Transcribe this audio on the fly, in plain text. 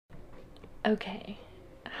Okay.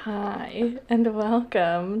 Hi, and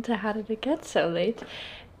welcome to How Did It Get So Late,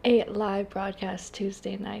 a live broadcast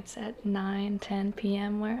Tuesday nights at 9:10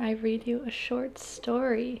 p.m. where I read you a short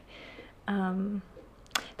story. Um,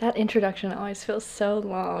 that introduction always feels so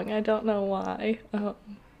long. I don't know why.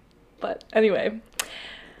 But anyway,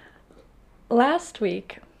 last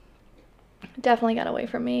week definitely got away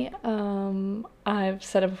from me. I've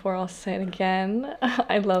said it before, I'll say it again.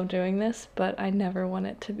 I love doing this, but I never want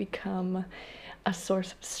it to become a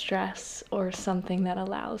source of stress or something that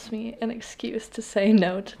allows me an excuse to say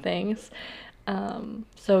no to things.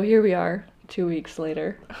 So here we are, 2 weeks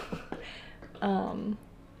later. um,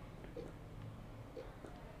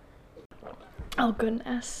 oh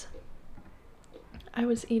goodness. I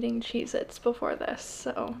was eating Cheez-Its before this,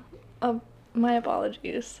 so my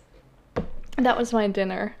apologies. That was my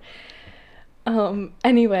dinner.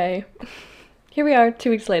 Anyway, here we are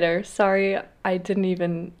 2 weeks later. Sorry, I didn't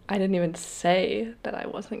even say that I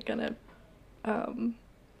wasn't gonna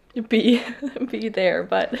be be there,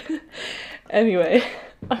 but anyway,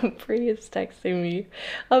 Bree is texting me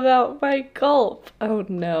about my gulp. Oh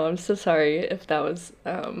no, I'm so sorry if that was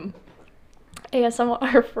ASMR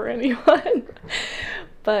for anyone.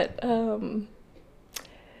 But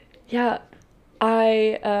yeah,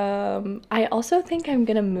 I also think I'm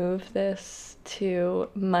gonna move this to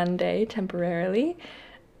Monday temporarily,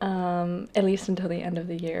 at least until the end of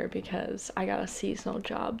the year, because I got a seasonal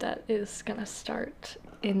job that is gonna start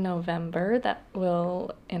in November that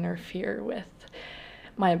will interfere with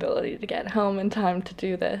my ability to get home in time to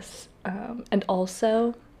do this. And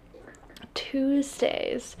also,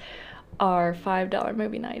 Tuesdays are $5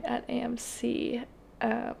 movie night at AMC.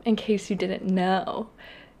 In case you didn't know,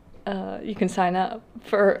 you can sign up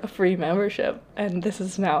for a free membership, and this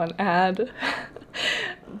is now an ad.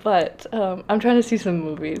 But I'm trying to see some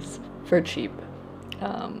movies for cheap.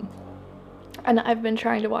 And I've been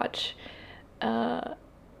trying to watch at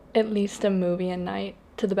least a movie a night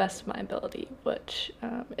to the best of my ability, which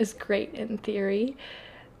is great in theory.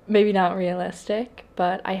 Maybe not realistic,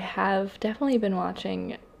 but I have definitely been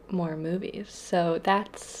watching more movies, so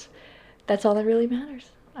that's all that really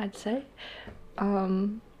matters, I'd say.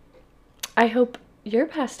 Um, I hope your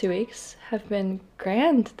past 2 weeks have been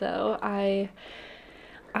grand, though. I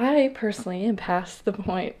personally am past the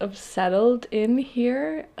point of settled in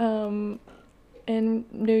here, in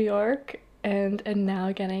New York, and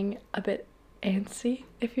now getting a bit antsy,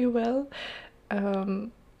 if you will.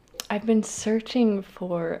 Um, I've been searching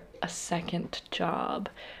for a second job.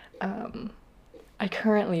 Um, I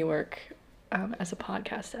currently work as a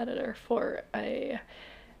podcast editor for a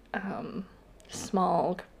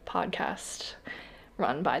small podcast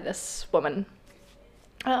run by this woman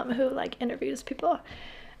who like interviews people.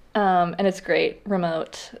 And it's great,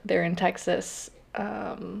 remote. They're in Texas.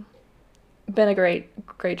 Been a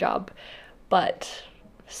great job, but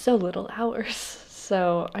so little hours.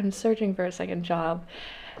 So I'm searching for a second job,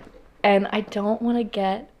 and I don't want to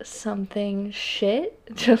get something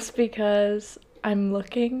shit just because I'm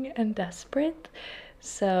looking and desperate.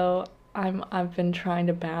 So I've been trying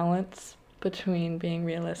to balance between being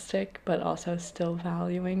realistic but also still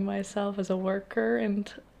valuing myself as a worker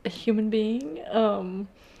and a human being.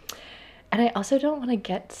 And I also don't want to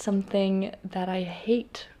get something that I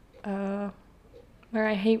hate, where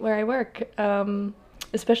I hate where I work,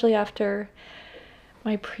 especially after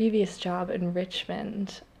my previous job in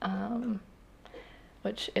Richmond,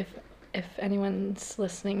 which if anyone's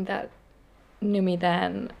listening that knew me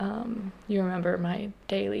then, you remember my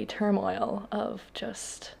daily turmoil of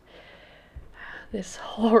just this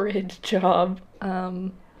horrid job,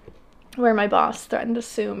 where my boss threatened to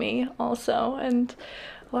sue me also, and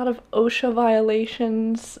a lot of OSHA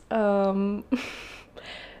violations. The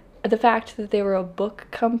fact that they were a book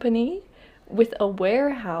company with a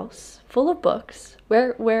warehouse full of books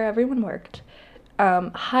where everyone worked,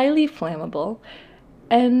 highly flammable,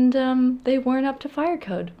 and they weren't up to fire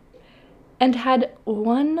code, and had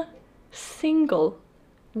single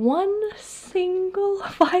one single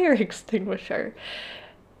fire extinguisher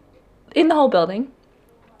in the whole building,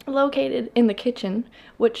 located in the kitchen,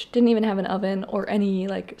 which didn't even have an oven or any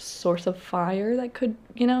like source of fire that could,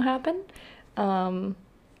 happen.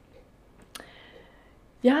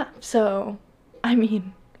 Yeah, so I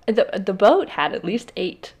mean, the boat had at least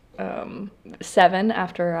eight, seven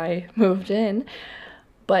after I moved in,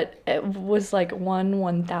 but it was like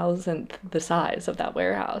 1/1000th the size of that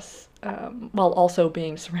warehouse, while also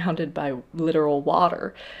being surrounded by literal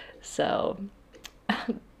water. So,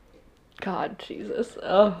 God, Jesus,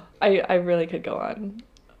 oh, I really could go on.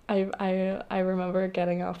 I remember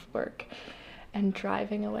getting off work and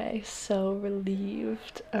driving away so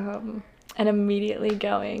relieved. and immediately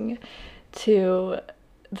going to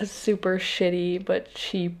the super shitty but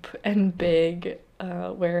cheap and big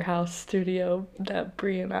warehouse studio that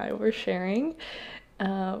Brie and I were sharing.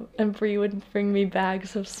 And Brie would bring me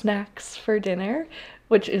bags of snacks for dinner,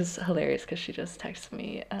 which is hilarious because she just texted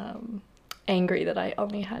me angry that I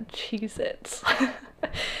only had Cheez-Its.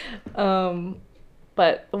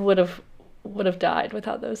 But would have died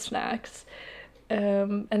without those snacks.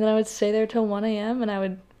 And then I would stay there till 1 a.m. and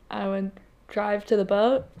I would drive to the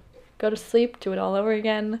boat, go to sleep, do it all over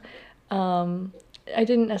again. I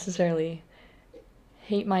didn't necessarily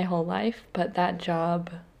hate my whole life, but that job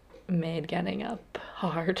made getting up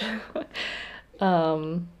hard.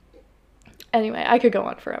 Anyway, I could go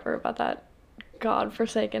on forever about that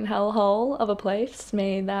godforsaken hellhole of a place.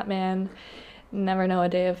 May that man never know a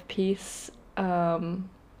day of peace.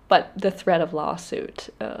 But the threat of lawsuit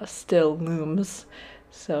still looms,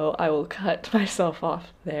 so I will cut myself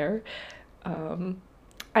off there.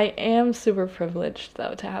 I am super privileged,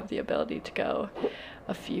 though, to have the ability to go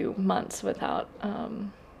a few months without,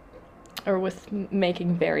 or with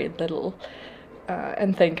making very little.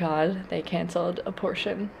 And thank God they canceled a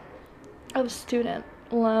portion of student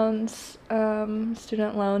loans,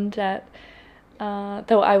 student loan debt.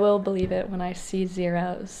 Though I will believe it when I see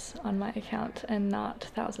zeros on my account and not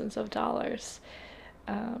thousands of dollars.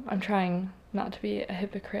 I'm trying not to be a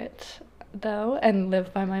hypocrite, though, and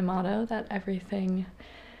live by my motto that everything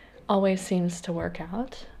always seems to work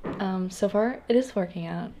out. So far, it is working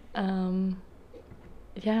out.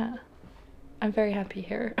 Yeah, I'm very happy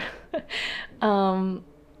here. I've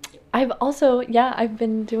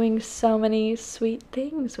been doing so many sweet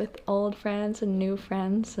things with old friends and new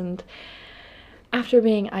friends, and after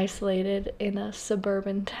being isolated in a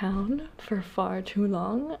suburban town for far too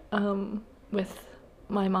long, with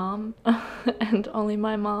my mom and only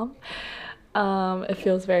my mom, it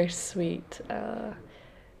feels very sweet,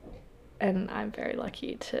 and I'm very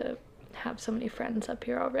lucky to have so many friends up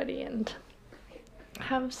here already and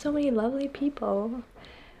have so many lovely people.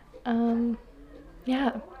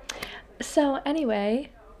 Yeah. So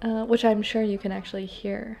anyway, which I'm sure you can actually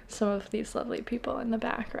hear some of these lovely people in the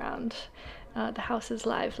background. The house is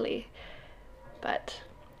lively, but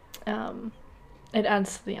it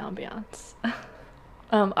adds to the ambiance.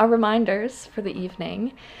 Our reminders for the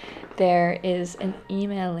evening, there is an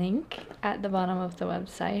email link at the bottom of the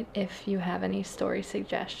website if you have any story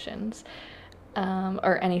suggestions,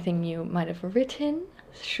 or anything you might have written,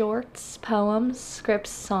 shorts, poems, scripts,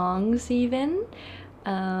 songs even,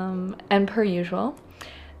 and per usual,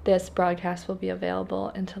 this broadcast will be available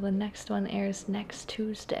until the next one airs next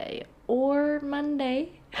Tuesday or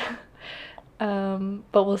Monday. But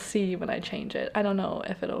we'll see when I change it. I don't know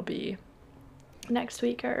if it'll be next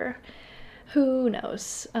week or who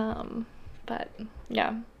knows. But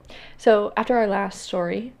yeah. So after our last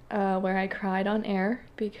story, where I cried on air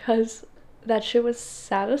because that shit was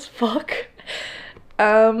sad as fuck,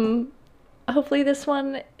 hopefully this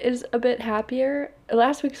one is a bit happier.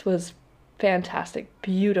 Last week's was fantastic,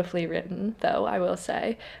 beautifully written, though, I will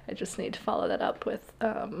say. I just need to follow that up with,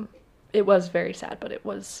 it was very sad, but it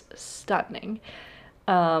was stunning.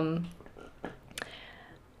 But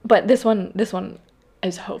this one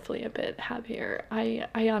is hopefully a bit happier. I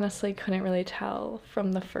honestly couldn't really tell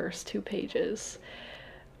from the first 2 pages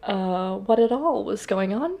what at all was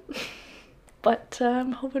going on. But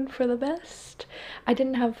I'm hoping for the best. I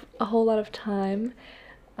didn't have a whole lot of time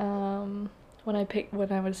when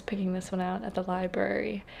I was picking this one out at the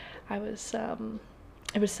library. It was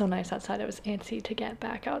so nice outside. I was antsy to get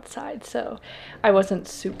back outside, so I wasn't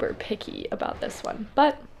super picky about this one.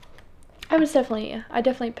 But I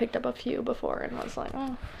definitely picked up a few before and was like,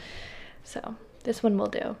 oh. So this one will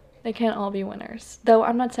do. They can't all be winners. Though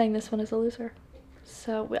I'm not saying this one is a loser.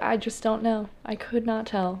 So I just don't know. I could not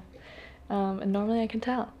tell. And normally I can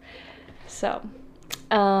tell. So,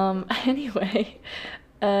 anyway,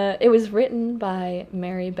 it was written by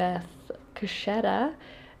Beth Caschetta,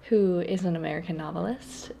 who is an American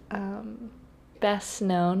novelist, best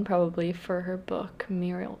known probably for her book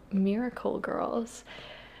Miracle Girls,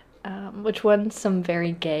 which won some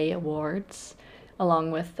very gay awards,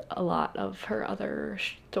 along with a lot of her other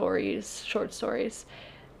short stories.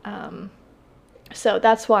 So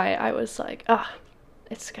that's why I was like,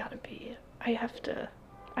 it's gotta be, I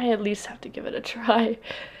at least have to give it a try.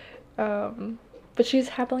 But she's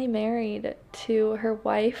happily married to her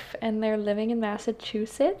wife, and they're living in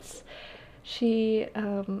Massachusetts. She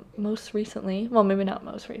most recently, well, maybe not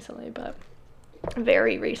most recently, but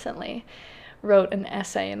very recently, wrote an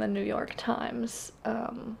essay in the New York Times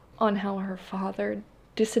on how her father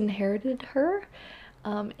disinherited her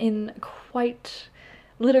in quite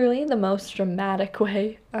literally the most dramatic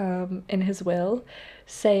way in his will,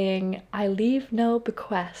 saying, "I leave no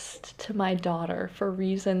bequest to my daughter for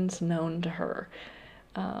reasons known to her."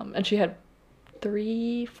 And she had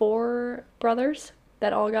 4 brothers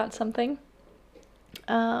that all got something.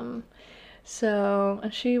 So,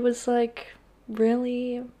 and she was like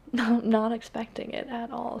really not expecting it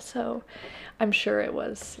at all. So I'm sure it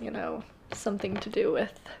was, something to do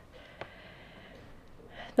with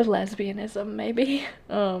the lesbianism, maybe.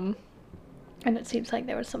 And it seems like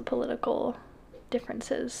there was some political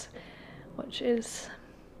differences, which is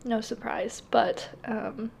no surprise, but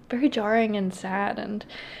very jarring and sad. And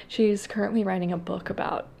she's currently writing a book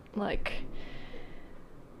about like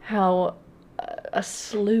how a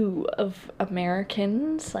slew of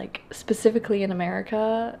Americans, like specifically in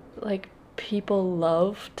America, like people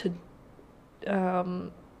love to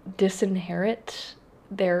disinherit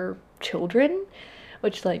their children,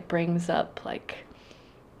 which like brings up like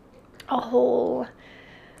a whole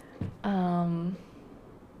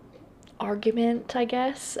argument, I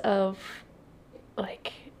guess, of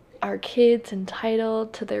like, are kids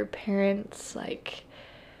entitled to their parents like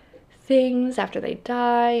things after they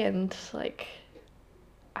die? And like,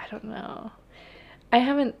 I don't know. I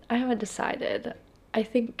haven't decided. I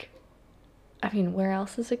mean, where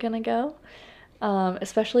else is it gonna go?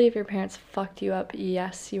 Especially if your parents fucked you up,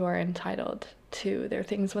 yes, you are entitled to their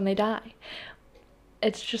things when they die.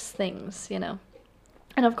 It's just things,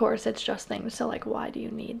 And of course, it's just things, so like, why do you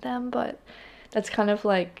need them? But that's kind of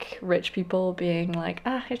like rich people being like,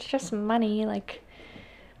 it's just money, like,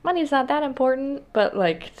 money's not that important. But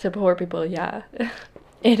like, to poor people, yeah,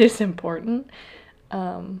 it is important.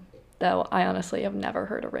 Though I honestly have never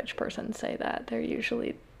heard a rich person say that. They're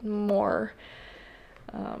usually more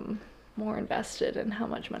invested in how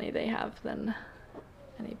much money they have than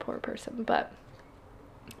any poor person. But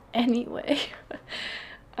anyway,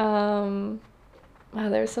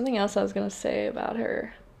 there's something else I was gonna say about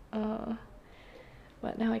her,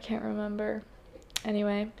 but now I can't remember.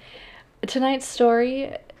 Anyway, tonight's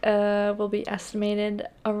story will be estimated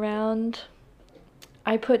around,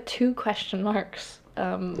 I put 2 question marks.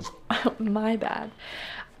 My bad.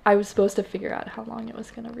 I was supposed to figure out how long it was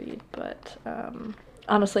gonna read, but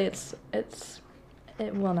honestly,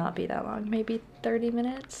 it will not be that long. Maybe 30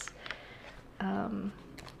 minutes.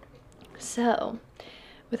 So,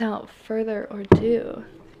 without further ado,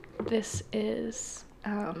 this is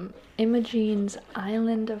Imogene's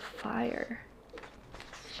Island of Fire.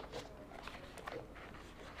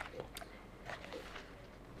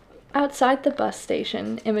 Outside the bus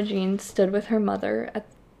station, Imogene stood with her mother at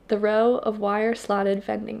the row of wire-slotted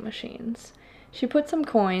vending machines. She put some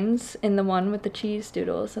coins in the one with the cheese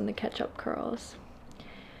doodles and the ketchup curls.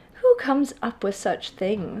 "Who comes up with such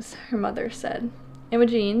things?" her mother said.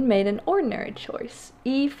 Imogene made an ordinary choice,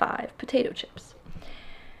 E5 potato chips.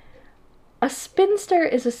 "A spinster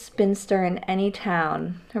is a spinster in any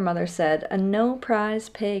town," her mother said, "a no-prize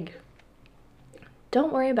pig."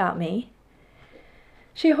 "Don't worry about me."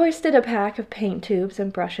 She hoisted a pack of paint tubes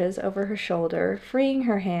and brushes over her shoulder, freeing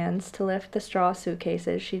her hands to lift the straw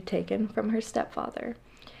suitcases she'd taken from her stepfather.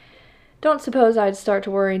 "Don't suppose I'd start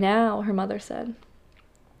to worry now," her mother said.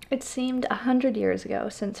 It seemed 100 years ago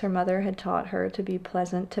since her mother had taught her to be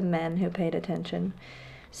pleasant to men who paid attention.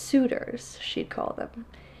 Suitors, she'd call them.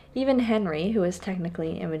 Even Henry, who was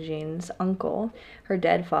technically Imogene's uncle, her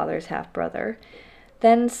dead father's half-brother,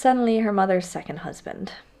 then suddenly her mother's second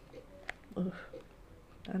husband. Oof.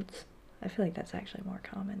 I feel like that's actually more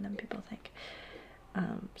common than people think.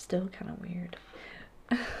 Still kind of weird.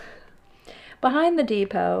 Behind the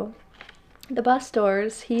depot, the bus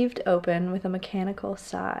doors heaved open with a mechanical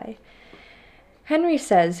sigh. "Henry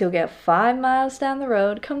says you'll get 5 miles down the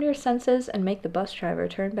road, come to your senses, and make the bus driver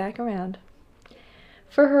turn back around."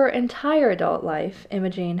 For her entire adult life,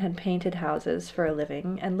 Imogene had painted houses for a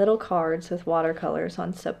living and little cards with watercolors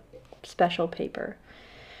on special paper.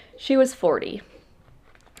 She was 40.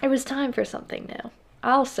 It was time for something new.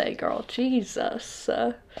 I'll say, girl, Jesus.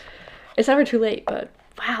 It's never too late, but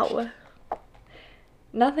wow.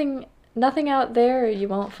 Nothing out there you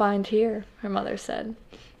won't find here," her mother said.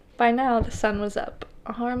 By now the sun was up.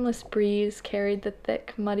 A harmless breeze carried the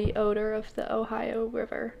thick, muddy odor of the Ohio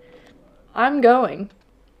River. "I'm going,"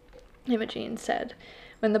 Imogene said.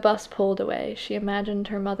 When the bus pulled away, she imagined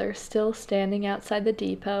her mother still standing outside the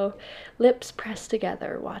depot, lips pressed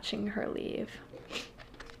together, watching her leave.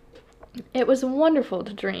 It was wonderful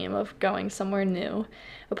to dream of going somewhere new,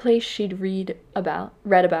 a place she'd read about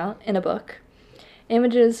in a book.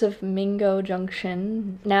 Images of Mingo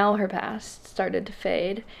Junction, now her past, started to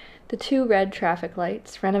fade. The two red traffic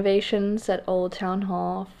lights, renovations at Old Town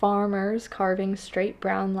Hall, farmers carving straight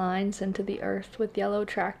brown lines into the earth with yellow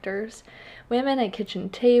tractors, women at kitchen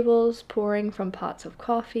tables pouring from pots of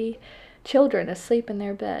coffee, children asleep in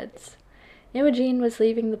their beds. Imogene was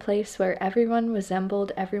leaving the place where everyone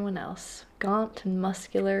resembled everyone else, gaunt and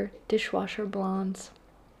muscular, dishwasher blondes.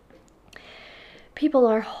 "People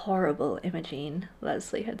are horrible, Imogene,"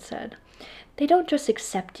 Leslie had said. "They don't just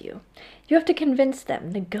accept you. You have to convince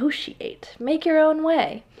them, negotiate, make your own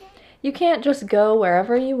way. You can't just go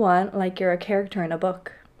wherever you want like you're a character in a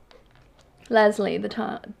book." Leslie, the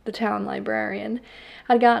town librarian,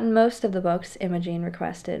 had gotten most of the books Imogene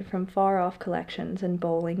requested from far-off collections in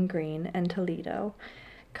Bowling Green and Toledo.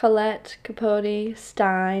 Colette, Capote,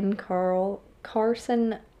 Stein,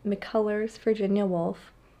 Carson, McCullers, Virginia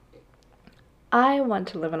Woolf. "I want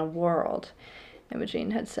to live in a world,"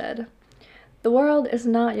 Imogene had said. "The world is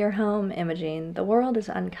not your home, Imogene. The world is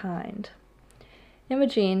unkind."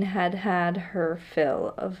 Imogene had had her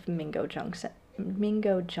fill of Mingo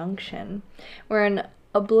Junction, where an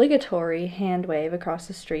obligatory hand wave across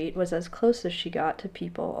the street was as close as she got to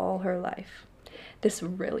people all her life. This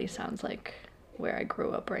really sounds like where I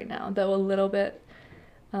grew up right now, though a little bit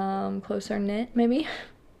closer knit, maybe.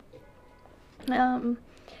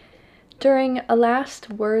 During a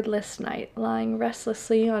last wordless night, lying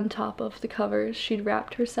restlessly on top of the covers, she'd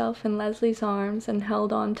wrapped herself in Leslie's arms and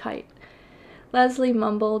held on tight. Leslie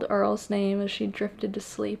mumbled Earl's name as she drifted to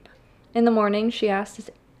sleep. In the morning, she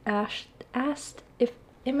asked if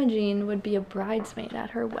Imogene would be a bridesmaid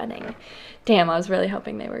at her wedding. Damn, I was really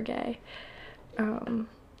hoping they were gay.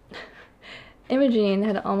 Imogene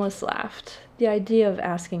had almost laughed. The idea of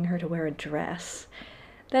asking her to wear a dress.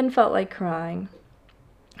 Then felt like crying.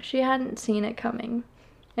 She hadn't seen it coming.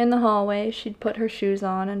 In the hallway, she'd put her shoes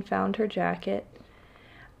on and found her jacket.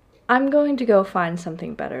 "I'm going to go find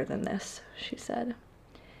something better than this," she said.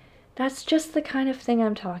 "That's just the kind of thing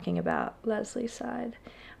I'm talking about," Leslie sighed.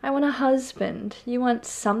 "I want a husband. You want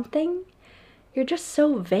something? You're just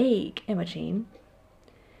so vague, Imogene."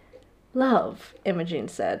 "Love," Imogene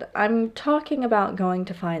said. "I'm talking about going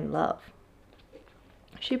to find love."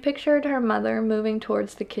 She pictured her mother moving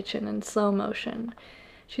towards the kitchen in slow motion.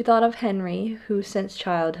 She thought of Henry, who since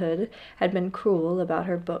childhood had been cruel about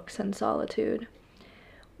her books and solitude.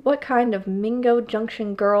 "What kind of Mingo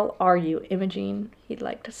Junction girl are you, Imogene?" he'd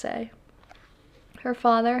like to say. Her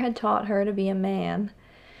father had taught her to be a man.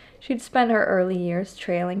 She'd spent her early years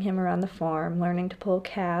trailing him around the farm, learning to pull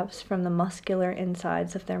calves from the muscular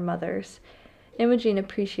insides of their mothers. Imogene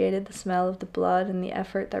appreciated the smell of the blood and the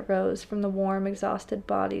effort that rose from the warm, exhausted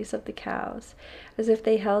bodies of the cows, as if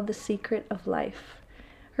they held the secret of life.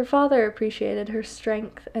 Her father appreciated her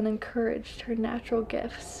strength and encouraged her natural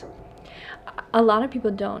gifts. A lot of people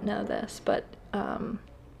don't know this, but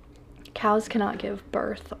cows cannot give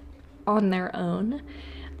birth on their own.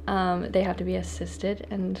 They have to be assisted,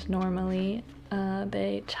 and normally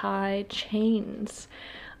they tie chains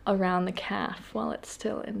around the calf while it's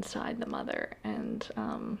still inside the mother and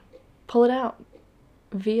pull it out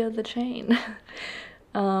via the chain.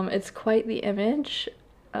 It's quite the image.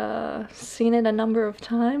 Seen it a number of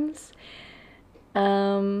times.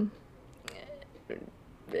 A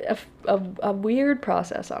weird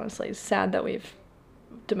process, honestly. It's sad that we've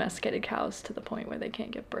domesticated cows to the point where they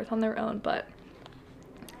can't give birth on their own, but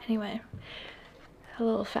anyway, a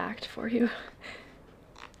little fact for you.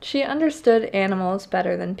 She understood animals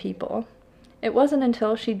better than people. It wasn't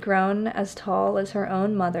until she'd grown as tall as her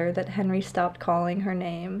own mother that Henry stopped calling her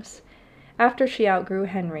names. After she outgrew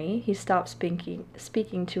Henry, he stopped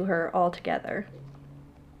speaking to her altogether.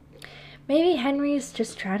 "Maybe Henry's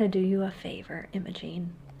just trying to do you a favor,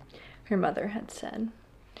 Imogene," her mother had said.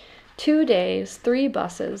 2 days, 3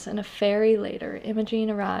 buses, and a ferry later, Imogene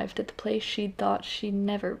arrived at the place she'd thought she'd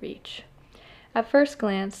never reach. At first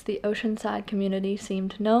glance, the oceanside community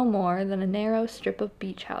seemed no more than a narrow strip of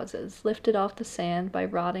beach houses lifted off the sand by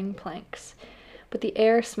rotting planks, but the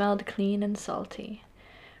air smelled clean and salty.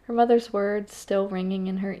 Her mother's words still ringing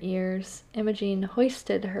in her ears, Imogene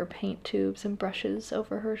hoisted her paint tubes and brushes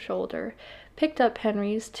over her shoulder, picked up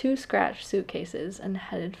Henry's 2 scratched suitcases, and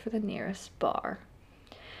headed for the nearest bar.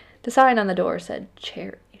 The sign on the door said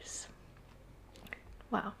Cherries.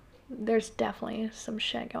 Wow, there's definitely some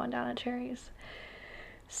shit going down at Cherries.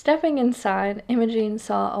 Stepping inside, Imogene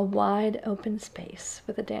saw a wide open space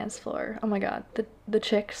with a dance floor. Oh my god, the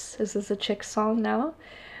Chicks. Is this a Chicks song now?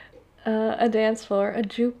 A dance floor, a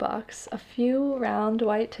jukebox, a few round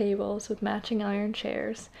white tables with matching iron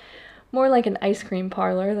chairs. More like an ice cream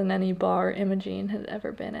parlor than any bar Imogene had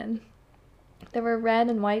ever been in. There were red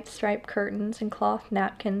and white striped curtains and cloth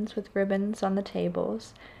napkins with ribbons on the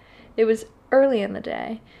tables. It was early in the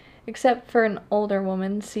day, except for an older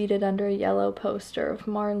woman seated under a yellow poster of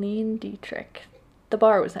Marlene Dietrich. The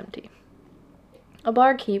bar was empty. A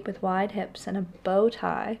barkeep with wide hips and a bow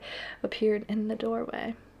tie appeared in the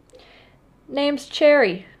doorway. "Name's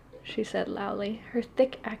Cherry," she said loudly. Her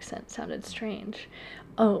thick accent sounded strange.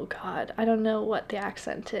 Oh, God, I don't know what the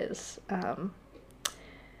accent is,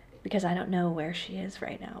 because I don't know where she is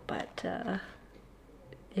right now, but,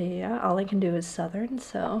 yeah, all I can do is Southern,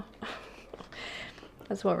 so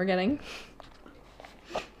that's what we're getting.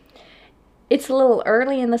 "It's a little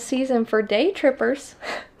early in the season for day trippers."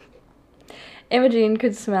 Imogene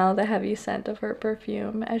could smell the heavy scent of her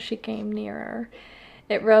perfume as she came nearer.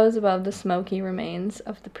 It rose above the smoky remains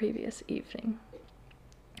of the previous evening.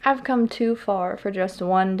 "I've come too far for just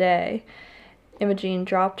one day." Imogene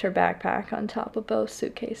dropped her backpack on top of both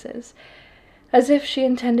suitcases, as if she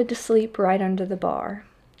intended to sleep right under the bar.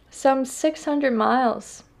 "Some 600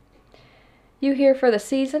 miles. "You here for the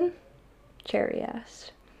season?" Cherry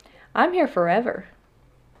asked. "I'm here forever,"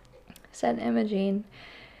 said Imogene.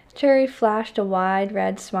 Cherry flashed a wide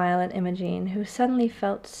red smile at Imogene, who suddenly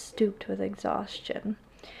felt stooped with exhaustion.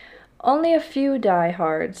 "Only a few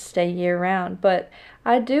diehards stay year-round, but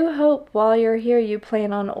I do hope while you're here you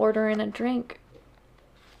plan on ordering a drink."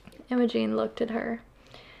 Imogene looked at her.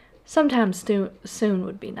 "Sometime soon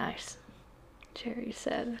would be nice," Cherry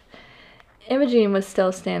said. Imogene was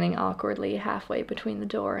still standing awkwardly halfway between the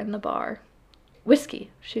door and the bar.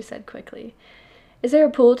 "Whiskey," she said quickly. "Is there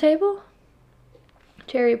a pool table?"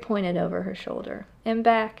 Cherry pointed over her shoulder. "And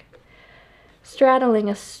back." Straddling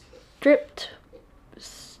a stripped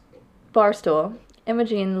bar stool,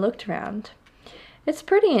 Imogene looked around. "It's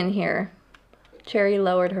pretty in here." Cherry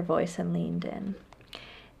lowered her voice and leaned in.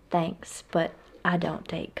 "Thanks, but I don't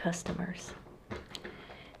date customers."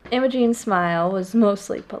 Imogene's smile was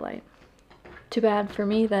mostly polite. "Too bad for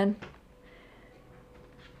me, then."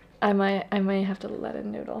 I may have to let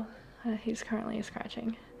him noodle. He's currently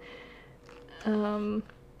scratching.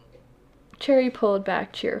 Cherry pulled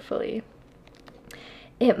back cheerfully.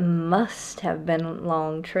 "It must have been a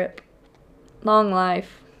long trip. Long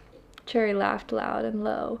life." Cherry laughed loud and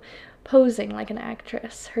low, posing like an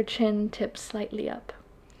actress, her chin tipped slightly up.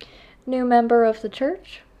 "New member of the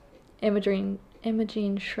church?"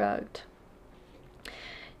 Imogene shrugged.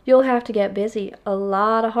 "You'll have to get busy. A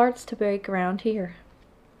lot of hearts to break around here."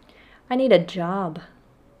 "I need a job."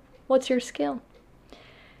 "What's your skill?"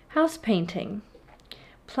 "House painting."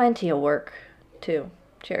 "Plenty of work, too,"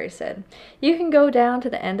 Cherry said. "You can go down to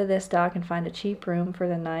the end of this dock and find a cheap room for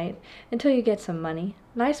the night until you get some money.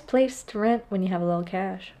 Nice place to rent when you have a little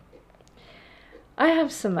cash." "I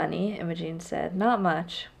have some money," Imogene said. "Not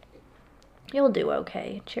much." "You'll do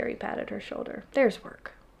okay," Cherry patted her shoulder. "There's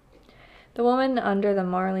work." The woman under the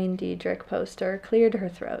Marlene Dietrich poster cleared her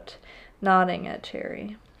throat, nodding at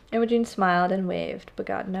Cherry. Imogene smiled and waved, but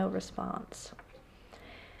got no response.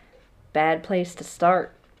 "Bad place to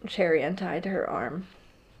start." Cherry untied her arm.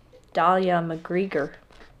 "Dahlia McGregor.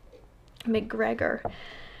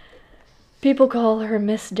 People call her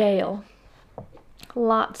Miss Dale.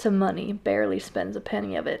 Lots of money, barely spends a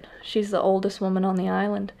penny of it. She's the oldest woman on the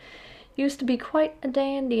island. Used to be quite a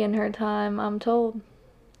dandy in her time, I'm told."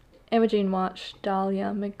 Imogene watched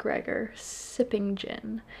Dahlia McGregor sipping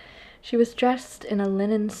gin. She was dressed in a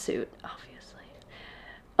linen suit, obviously,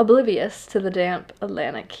 oblivious to the damp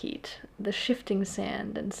Atlantic heat, the shifting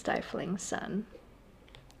sand and stifling sun.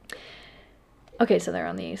 Okay, so they're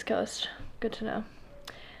on the East Coast. Good to know.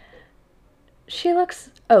 "She looks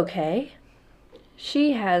okay.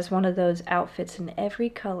 She has one of those outfits in every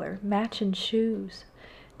color, matching shoes,"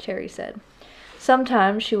 Cherry said.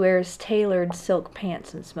 "Sometimes she wears tailored silk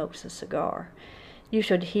pants and smokes a cigar. You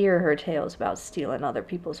should hear her tales about stealing other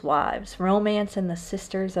people's wives, romancing the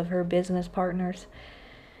sisters of her business partners.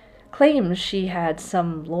 Claims she had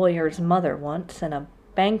some lawyer's mother once and a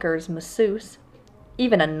banker's masseuse,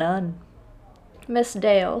 even a nun. Miss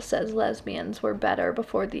Dale says lesbians were better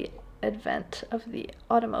before the advent of the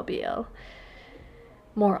automobile.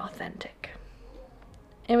 More authentic."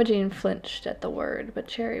 Imogene flinched at the word, but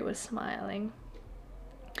Cherry was smiling.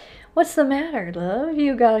 "What's the matter, love?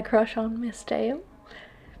 You got a crush on Miss Dale?"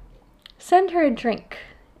 "Send her a drink,"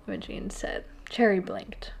 Imogene said. Cherry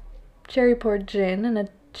blinked. Cherry poured gin in a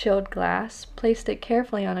chilled glass, placed it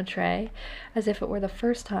carefully on a tray, as if it were the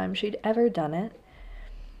first time she'd ever done it.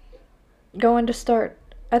 "Going to start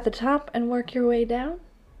at the top and work your way down?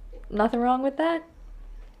 Nothing wrong with that?"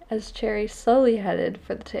 As Cherry slowly headed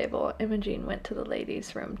for the table, Imogene went to the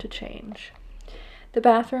ladies' room to change. The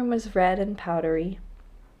bathroom was red and powdery.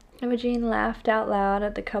 Imogene laughed out loud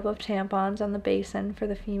at the cup of tampons on the basin for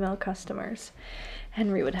the female customers.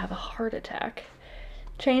 Henry would have a heart attack.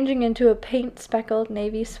 Changing into a paint-speckled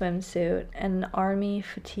navy swimsuit and army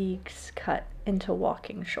fatigues cut into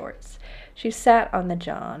walking shorts, she sat on the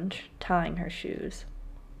john, tying her shoes.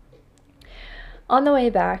 On the way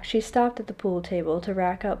back, she stopped at the pool table to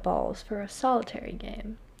rack up balls for a solitary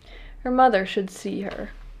game. Her mother should see her,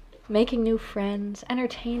 making new friends,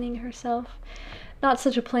 entertaining herself. Not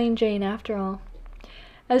such a plain Jane after all.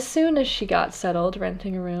 As soon as she got settled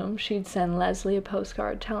renting a room, she'd send Leslie a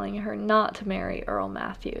postcard telling her not to marry Earl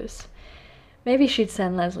Matthews. Maybe she'd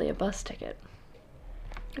send Leslie a bus ticket.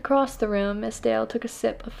 Across the room, Miss Dale took a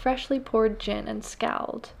sip of freshly poured gin and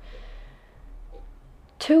scowled.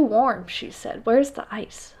 "Too warm," she said. "Where's the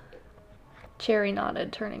ice?" Cherry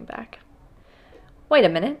nodded, turning back. "Wait a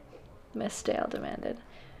minute," Miss Dale demanded.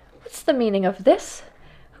 "What's the meaning of this?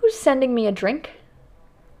 Who's sending me a drink?"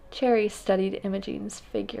 Cherry studied Imogene's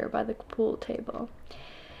figure by the pool table.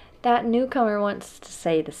 "That newcomer wants to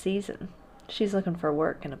say the season. She's looking for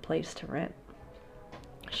work and a place to rent."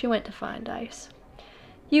 She went to find ice.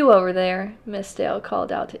 "You over there," Miss Dale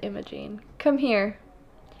called out to Imogene. "Come here."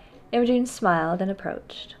 Imogene smiled and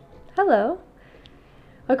approached. "Hello."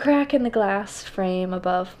 A crack in the glass frame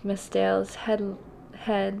above Miss Dale's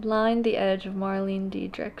head lined the edge of Marlene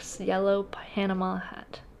Diedrich's yellow Panama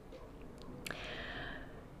hat.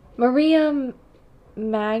 "Maria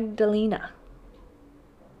Magdalena."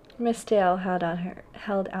 Miss Dale held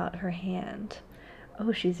out her hand.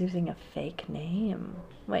 Oh, she's using a fake name.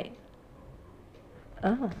 Wait.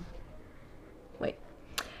 Oh. Wait.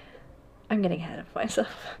 I'm getting ahead of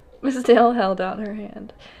myself. Miss Dale held out her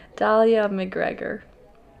hand. "Dahlia McGregor."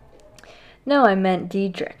 "No, I meant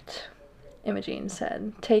Diedrich," Imogene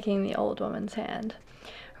said, taking the old woman's hand.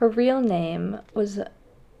 Her real name was,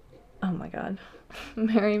 oh my god,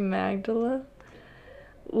 Mary Magdalene?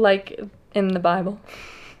 Like in the Bible.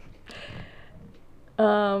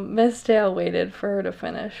 Miss Dale waited for her to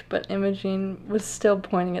finish, but Imogene was still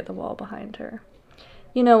pointing at the wall behind her.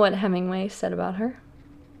 "You know what Hemingway said about her?"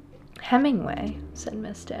 "Hemingway," said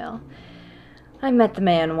Miss Dale. "I met the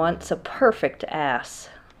man once, a perfect ass.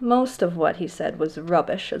 Most of what he said was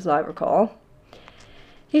rubbish, as I recall.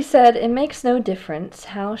 He said, it makes no difference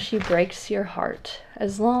how she breaks your heart,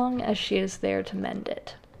 as long as she is there to mend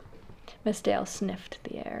it." Miss Dale sniffed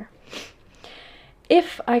the air.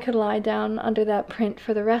 "If I could lie down under that print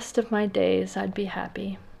for the rest of my days, I'd be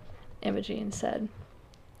happy," Imogene said.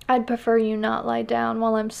 "I'd prefer you not lie down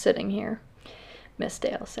while I'm sitting here," Miss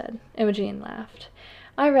Dale said. Imogene laughed.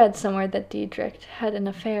 "I read somewhere that Diedrich had an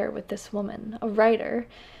affair with this woman, a writer,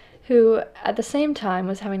 who at the same time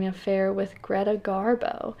was having an affair with Greta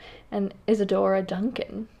Garbo and Isadora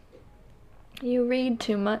Duncan." "You read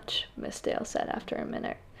too much," Miss Dale said after a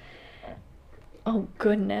minute. Oh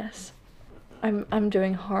goodness. I'm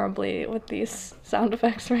doing horribly with these sound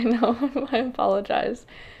effects right now. I apologize.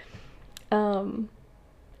 And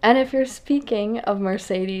if you're speaking of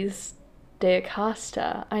Mercedes de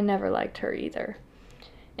Acosta, I never liked her either.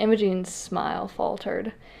 Imogene's smile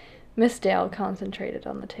faltered. Miss Dale concentrated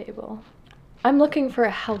on the table. "I'm looking for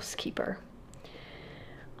a housekeeper."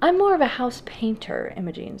 "I'm more of a house painter,"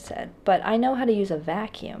 Imogene said, "but I know how to use a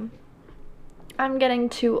vacuum." "I'm getting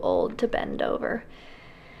too old to bend over.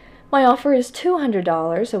 My offer is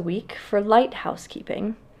 $200 a week for light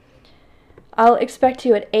housekeeping. I'll expect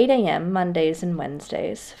you at 8 a.m. Mondays and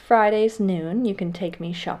Wednesdays. Fridays, noon, you can take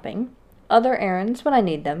me shopping. Other errands when I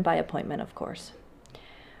need them, by appointment, of course."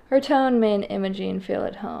 Her tone made Imogene feel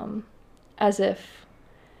at home, as if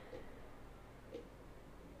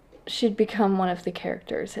she'd become one of the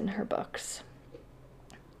characters in her books.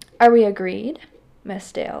 "Are we agreed?"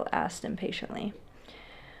 Miss Dale asked impatiently.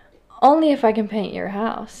 "Only if I can paint your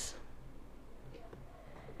house."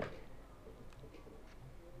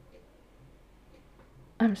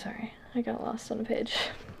 I'm sorry, I got lost on a page.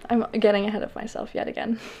 I'm getting ahead of myself yet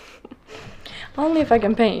again. "Only if I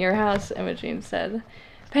can paint your house," Imogene said.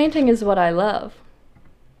 "Painting is what I love."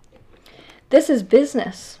 "This is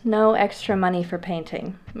business. No extra money for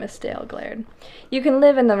painting," Miss Dale glared. "You can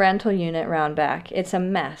live in the rental unit round back. It's a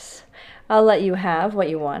mess. I'll let you have what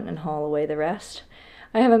you want and haul away the rest.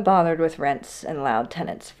 I haven't bothered with rents and loud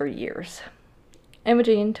tenants for years."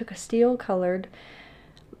 Imogene took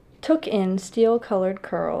in steel-colored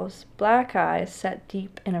curls, black eyes set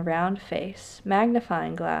deep in a round face,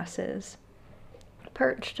 magnifying glasses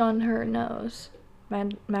perched on her nose.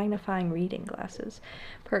 Magnifying reading glasses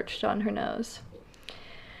perched on her nose.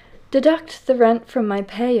 "Deduct the rent from my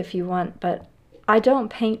pay if you want, but I don't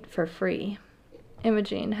paint for free."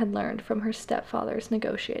 Imogene had learned from her stepfather's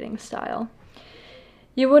negotiating style.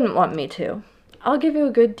 "You wouldn't want me to. I'll give you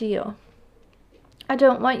a good deal." "I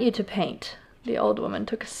don't want you to paint. The old woman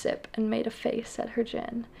took a sip and made a face at her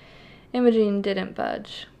gin. Imogene didn't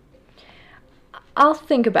budge. "I'll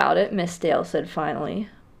think about it," Miss Dale said finally,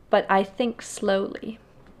 "but I think slowly."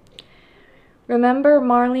 "Remember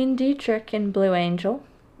Marlene Dietrich in Blue Angel?"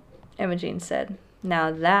 Imogene said.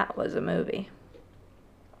 Now that was a movie.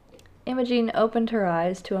 Imogene opened her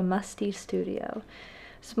eyes to a musty studio,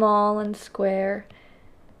 small and square,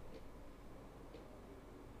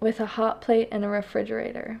 with a hot plate and a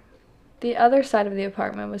refrigerator. The other side of the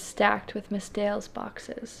apartment was stacked with Miss Dale's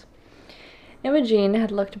boxes. Imogene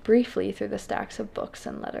had looked briefly through the stacks of books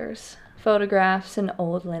and letters, photographs and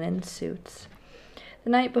old linen suits.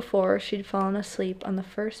 The night before, she'd fallen asleep on the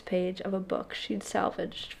first page of a book she'd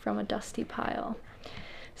salvaged from a dusty pile.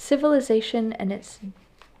 Civilization and its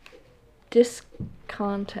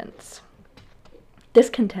discontents.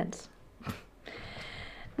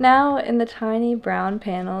 Now, in the tiny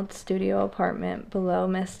brown-paneled studio apartment below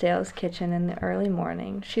Miss Dale's kitchen in the early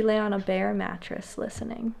morning, she lay on a bare mattress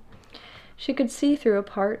listening. She could see through a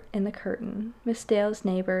part in the curtain. Miss Dale's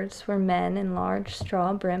neighbors were men in large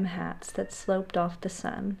straw-brim hats that sloped off the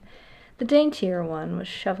sun. The daintier one was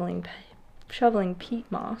shoveling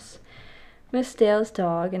peat moss. Miss Dale's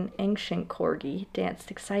dog, an ancient corgi, danced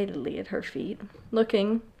excitedly at her feet,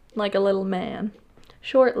 looking like a little man.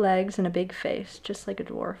 Short legs and a big face, just like a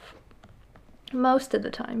dwarf. Most of the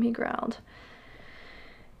time he growled.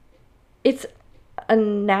 "It's a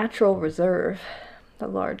natural reserve," the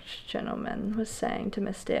large gentleman was saying to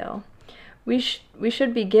Miss Dale. We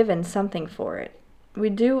should be given something for it. We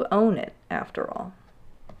do own it, after all."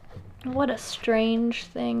 "What a strange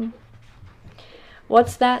thing."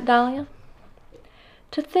 "What's that, Dahlia?"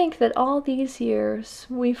 "To think that all these years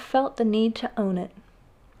we've felt the need to own it."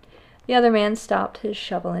 The other man stopped his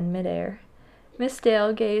shovel in midair. Miss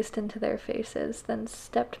Dale gazed into their faces, then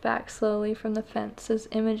stepped back slowly from the fence as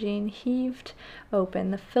Imogene heaved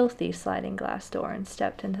open the filthy sliding glass door and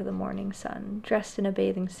stepped into the morning sun, dressed in a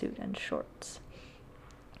bathing suit and shorts.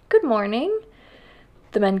 "Good morning,"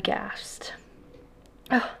 the men gasped.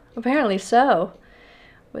 "Oh, apparently so,"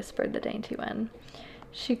 whispered the dainty one.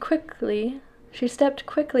 She stepped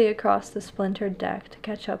quickly across the splintered deck to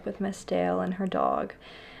catch up with Miss Dale and her dog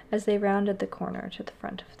as they rounded the corner to the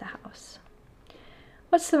front of the house.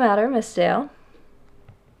 "What's the matter, Miss Dale?"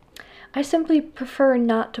 "I simply prefer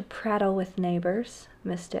not to prattle with neighbors,"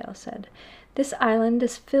 Miss Dale said. "This island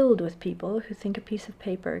is filled with people who think a piece of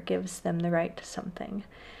paper gives them the right to something,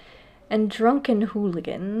 and drunken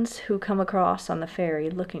hooligans who come across on the ferry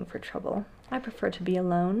looking for trouble. I prefer to be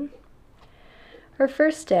alone." Her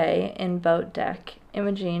first day in boat deck,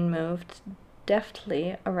 Imogene moved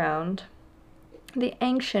deftly around the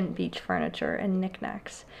ancient beach furniture and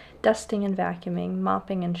knickknacks, dusting and vacuuming,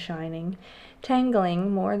 mopping and shining,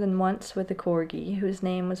 tangling more than once with the corgi, whose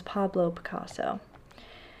name was Pablo Picasso.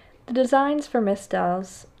 The designs for Miss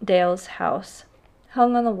Dale's house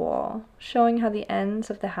hung on the wall, showing how the ends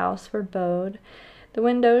of the house were bowed, the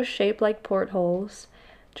windows shaped like portholes.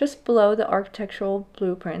 Just below the architectural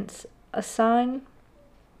blueprints, a sign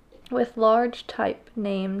with large type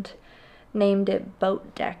named it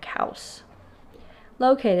Boat Deck House.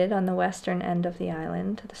 Located on the western end of the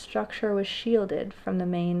island, the structure was shielded from the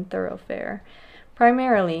main thoroughfare,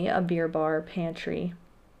 primarily a beer bar, pantry,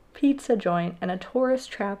 pizza joint, and a tourist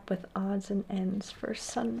trap with odds and ends for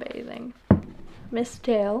sunbathing. Miss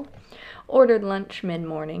Dale ordered lunch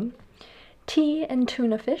mid-morning, tea and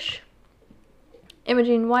tuna fish.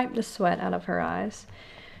 Imogene wiped the sweat out of her eyes.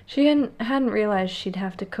 She hadn't realized she'd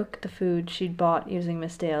have to cook the food she'd bought using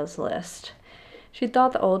Miss Dale's list. She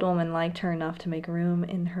thought the old woman liked her enough to make room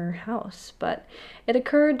in her house, but it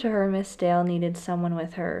occurred to her Miss Dale needed someone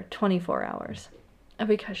with her 24 hours,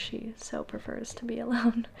 because she so prefers to be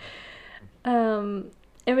alone.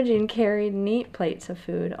 Imogene carried neat plates of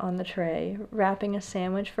food on the tray, wrapping a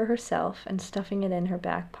sandwich for herself and stuffing it in her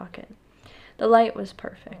back pocket. The light was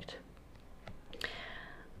perfect.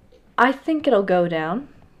 "I think it'll go down."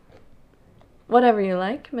 "Whatever you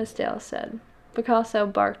like," Miss Dale said. Picasso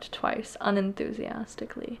barked twice,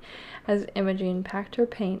 unenthusiastically, as Imogene packed her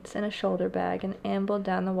paints in a shoulder bag and ambled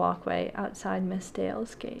down the walkway outside Miss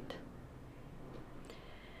Dale's gate.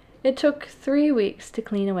 It took 3 weeks to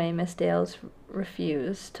clean away Miss Dale's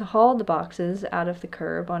refuse, to haul the boxes out of the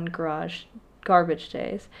curb on garbage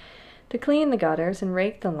days, to clean the gutters and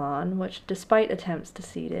rake the lawn, which, despite attempts to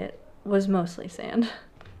seed it, was mostly sand.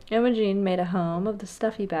 Imogene made a home of the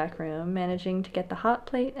stuffy back room, managing to get the hot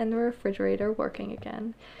plate and the refrigerator working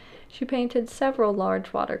again. She painted several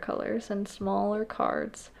large watercolors and smaller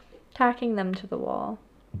cards, tacking them to the wall.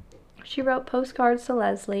 She wrote postcards to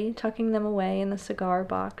Leslie, tucking them away in the cigar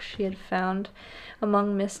box she had found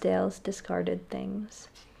among Miss Dale's discarded things.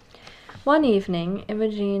 One evening,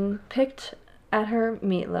 Imogene picked at her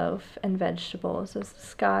meatloaf and vegetables as the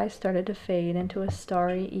sky started to fade into a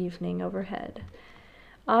starry evening overhead.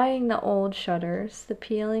 Eyeing the old shutters, the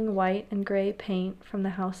peeling white and gray paint from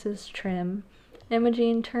the house's trim,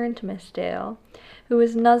 Imogene turned to Miss Dale, who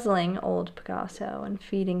was nuzzling old Picasso and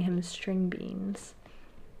feeding him string beans.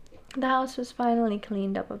 The house was finally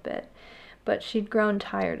cleaned up a bit, but she'd grown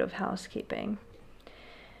tired of housekeeping.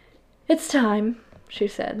 "It's time," she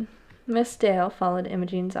said. Miss Dale followed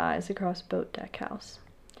Imogene's eyes across Boat Deck House.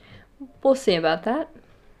 "We'll see about that."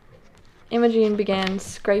 Imogene began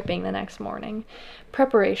scraping the next morning.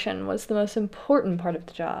 Preparation was the most important part of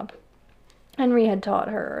the job. Henry had taught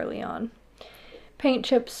her early on. Paint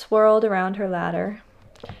chips swirled around her ladder.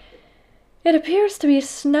 "It appears to be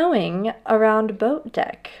snowing around Boat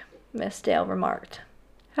Deck," Miss Dale remarked.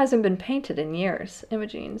 "Hasn't been painted in years,"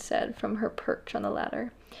 Imogene said from her perch on the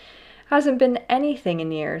ladder. "Hasn't been anything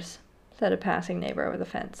in years," said a passing neighbor over the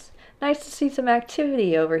fence. "Nice to see some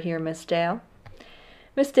activity over here, Miss Dale."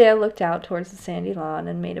 Miss Dale looked out towards the sandy lawn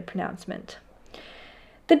and made a pronouncement.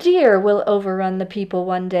 "The deer will overrun the people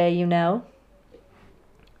one day, you know."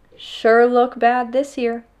 "Sure look bad this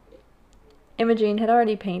year." Imogene had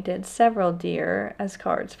already painted several deer as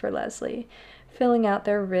cards for Leslie, filling out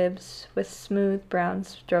their ribs with smooth brown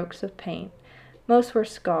strokes of paint. Most were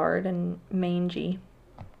scarred and mangy.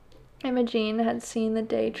 Imogene had seen the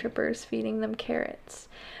day trippers feeding them carrots,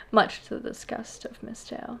 much to the disgust of Miss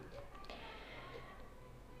Dale.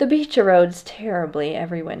 "The beach erodes terribly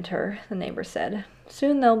every winter," the neighbor said.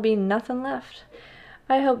 "Soon there'll be nothing left.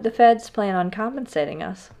 I hope the feds plan on compensating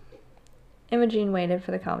us." Imogene waited for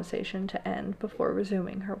the conversation to end before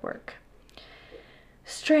resuming her work.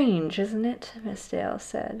 "Strange, isn't it?" Miss Dale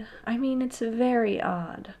said. "I mean, it's very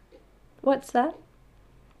odd." "What's that?"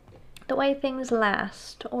 "The way things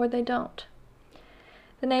last, or they don't."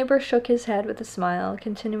 The neighbor shook his head with a smile,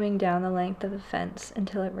 continuing down the length of the fence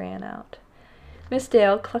until it ran out. Miss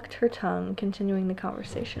Dale clucked her tongue, continuing the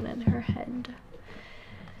conversation in her head.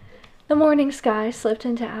 The morning sky slipped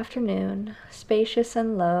into afternoon, spacious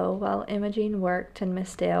and low, while Imogene worked and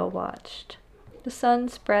Miss Dale watched. The sun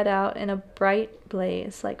spread out in a bright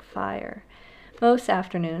blaze like fire. Most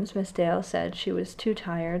afternoons, Miss Dale said she was too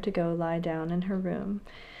tired to go lie down in her room,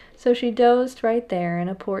 so she dozed right there in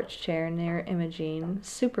a porch chair near Imogene,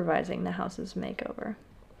 supervising the house's makeover.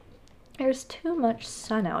 "There's too much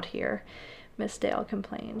sun out here," Miss Dale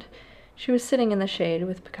complained. She was sitting in the shade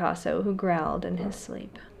with Picasso, who growled in his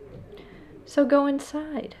sleep. "So go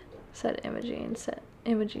inside," Imogene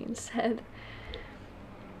said.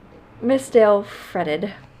 Miss Dale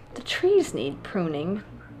fretted. "The trees need pruning.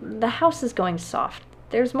 The house is going soft.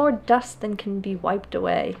 There's more dust than can be wiped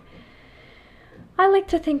away." "I like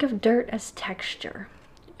to think of dirt as texture."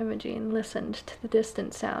 Imogene listened to the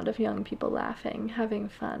distant sound of young people laughing, having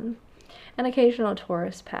fun. An occasional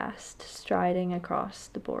tourist passed, striding across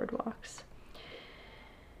the boardwalks.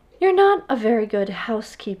 "You're not a very good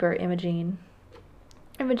housekeeper, Imogene."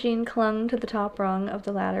 Imogene clung to the top rung of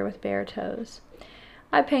the ladder with bare toes.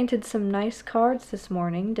 "I painted some nice cards this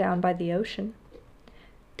morning down by the ocean."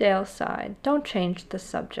 Dale sighed. "Don't change the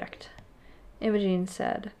subject." Imogene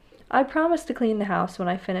said, "I promised to clean the house when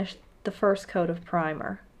I finished the first coat of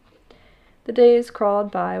primer." The days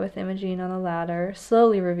crawled by with Imogene on the ladder,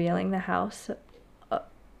 slowly revealing the house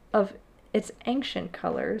of its ancient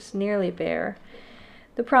colors, nearly bare.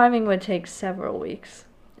 The priming would take several weeks.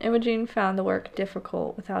 Imogene found the work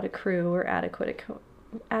difficult without a crew or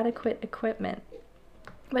adequate equipment,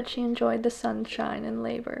 but she enjoyed the sunshine and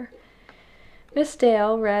labor. Miss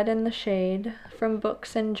Dale read in the shade from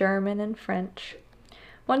books in German and French.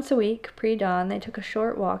 Once a week, pre-dawn, they took a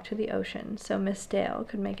short walk to the ocean so Miss Dale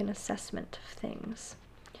could make an assessment of things.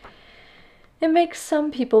 "It makes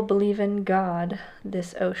some people believe in God,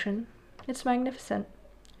 this ocean. It's magnificent,"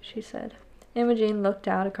 she said. Imogene looked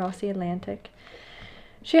out across the Atlantic.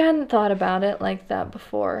 She hadn't thought about it like that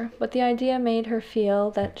before, but the idea made her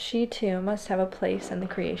feel that she too must have a place in the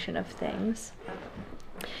creation of things.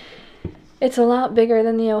 "It's a lot bigger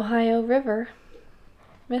than the Ohio River."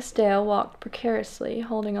 Miss Dale walked precariously,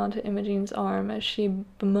 holding onto Imogene's arm as she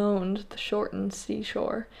bemoaned the shortened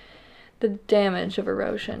seashore, the damage of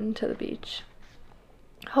erosion to the beach.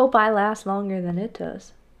 "Hope I last longer than it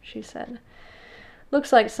does," she said.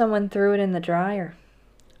 "Looks like someone threw it in the dryer.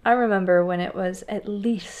 I remember when it was at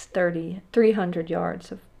least 300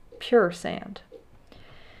 yards of pure sand."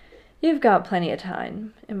 "You've got plenty of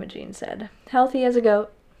time," Imogene said. "Healthy as a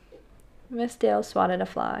goat." Miss Dale swatted a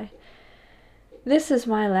fly. This is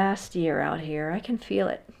my last year out here. I can feel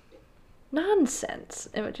it. Nonsense,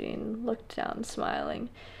 Imogene looked down, smiling.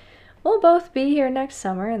 We'll both be here next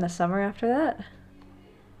summer and the summer after that.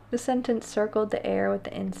 The sentence circled the air with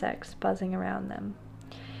the insects buzzing around them.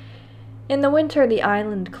 In the winter, the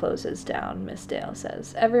island closes down, Miss Dale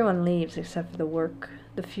says. Everyone leaves except for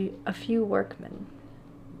a few workmen.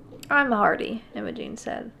 I'm hardy, Imogene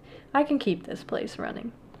said. I can keep this place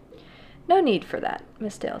running. No need for that,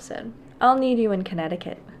 Miss Dale said. I'll need you in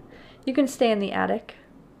Connecticut. You can stay in the attic.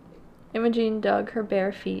 Imogene dug her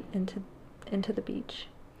bare feet into the beach.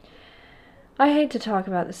 I hate to talk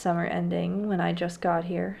about the summer ending when I just got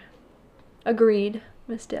here. Agreed,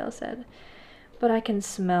 Miss Dale said. But I can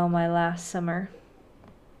smell my last summer.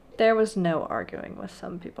 There was no arguing with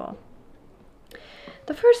some people.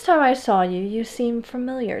 The first time I saw you, you seemed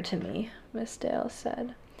familiar to me, Miss Dale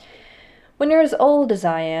said. When you're as old as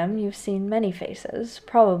I am, you've seen many faces,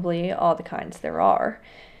 probably all the kinds there are.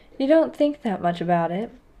 You don't think that much about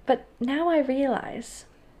it, but now I realize.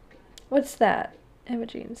 What's that?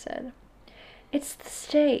 Imogene said. It's the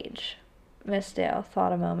stage. Miss Dale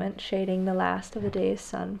thought a moment, shading the last of the day's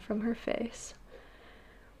sun from her face.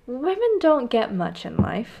 Women don't get much in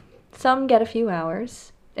life. Some get a few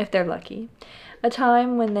hours, if they're lucky, a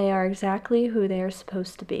time when they are exactly who they are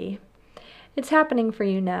supposed to be. It's happening for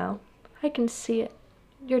you now. I can see it.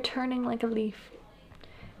 You're turning like a leaf.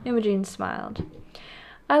 Imogene smiled.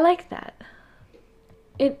 I like that.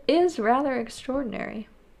 It is rather extraordinary,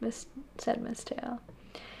 said Miss Dale.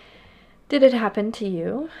 Did it happen to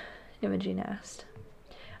you? Imogene asked.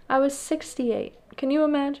 I was 68. Can you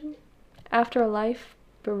imagine? After a life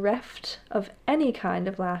bereft of any kind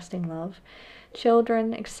of lasting love,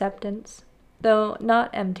 children, acceptance, though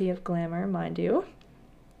not empty of glamour, mind you,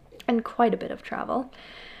 and quite a bit of travel,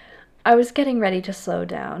 I was getting ready to slow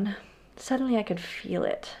down. Suddenly I could feel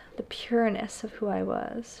it, the pureness of who I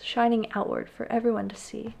was, shining outward for everyone to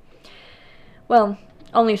see. Well,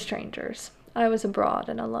 only strangers. I was abroad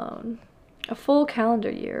and alone. A full calendar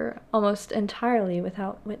year, almost entirely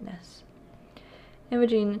without witness.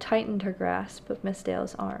 Imogene tightened her grasp of Miss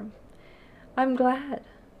Dale's arm. I'm glad.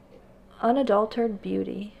 Unadulterated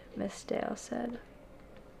beauty, Miss Dale said.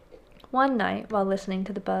 One night, while listening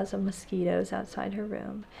to the buzz of mosquitoes outside her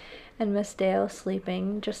room, and Miss Dale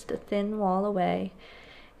sleeping just a thin wall away,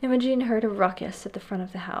 Imogene heard a ruckus at the front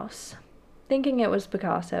of the house. Thinking it was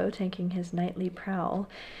Picasso taking his nightly prowl,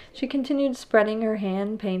 she continued spreading her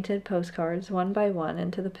hand-painted postcards one by one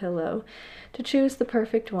into the pillow to choose the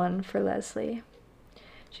perfect one for Leslie.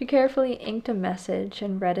 She carefully inked a message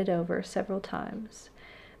and read it over several times.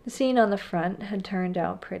 The scene on the front had turned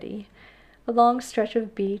out pretty. A long stretch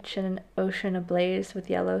of beach and an ocean ablaze with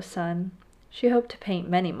yellow sun. She hoped to paint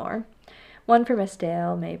many more. One for Miss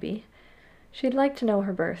Dale, maybe. She'd like to know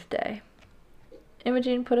her birthday.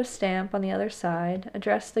 Imogene put a stamp on the other side,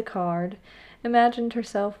 addressed the card, imagined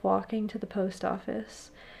herself walking to the post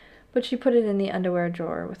office, but she put it in the underwear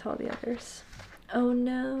drawer with all the others. Oh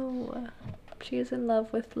no, she is in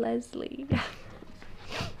love with Leslie.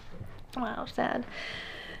 Wow, sad.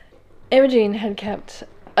 Imogene had kept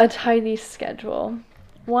a tidy schedule.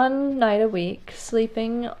 One night a week,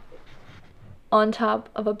 sleeping on top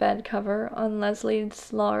of a bed cover on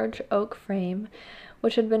Leslie's large oak frame,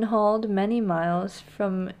 which had been hauled many miles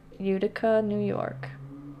from Utica, New York.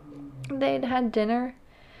 They'd had dinner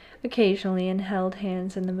occasionally and held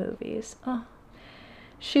hands in the movies. Oh,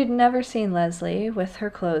 she'd never seen Leslie with her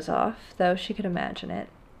clothes off, though she could imagine it.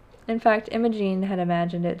 In fact, Imogene had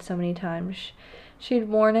imagined it so many times she'd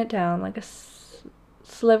worn it down like a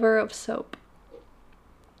sliver of soap.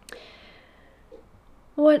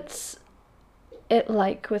 What's it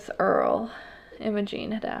like with Earl?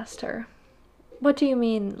 Imogene had asked her. What do you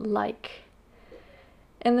mean, like?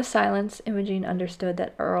 In the silence, Imogene understood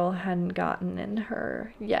that Earl hadn't gotten to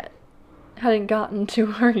her yet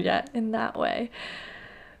in that way.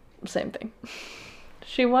 Same thing.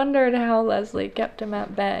 She wondered how Leslie kept him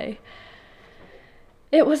at bay.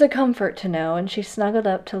 It was a comfort to know, and she snuggled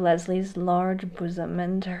up to Leslie's large bosom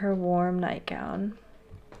and to her warm nightgown.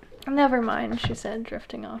 Never mind, she said,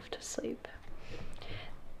 drifting off to sleep.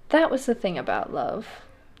 That was the thing about love.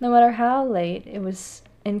 No matter how late it was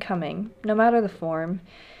in coming, no matter the form,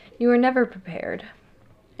 you were never prepared.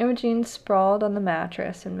 Imogene sprawled on the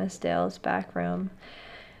mattress in Miss Dale's back room.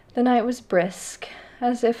 The night was brisk,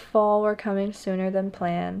 as if fall were coming sooner than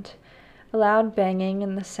planned. A loud banging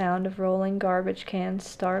and the sound of rolling garbage cans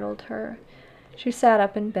startled her. She sat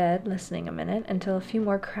up in bed, listening a minute, until a few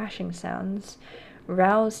more crashing sounds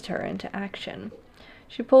roused her into action.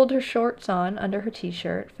 She pulled her shorts on under her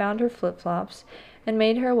t-shirt, found her flip-flops, and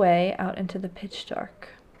made her way out into the pitch dark.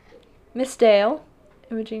 Miss Dale,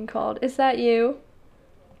 Imogene called. Is that you?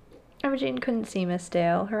 Imogene couldn't see Miss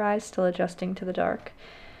Dale, her eyes still adjusting to the dark.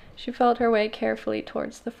 She felt her way carefully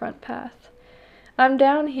towards the front path. I'm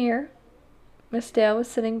down here. Miss Dale was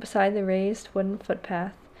sitting beside the raised wooden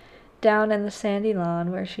footpath, down in the sandy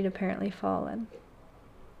lawn where she'd apparently fallen.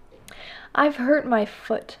 I've hurt my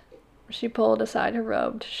foot. She pulled aside her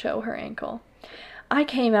robe to show her ankle. I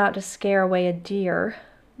came out to scare away a deer.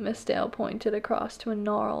 Miss Dale pointed across to a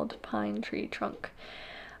gnarled pine tree trunk.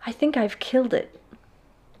 I think I've killed it.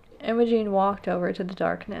 Imogene walked over to the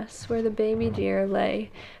darkness, where the baby deer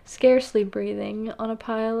lay, scarcely breathing, on a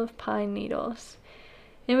pile of pine needles.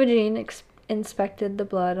 Imogene inspected the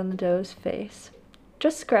blood on the doe's face.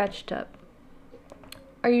 Just scratched up.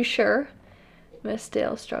 Are you sure? Miss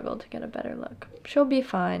Dale struggled to get a better look. She'll be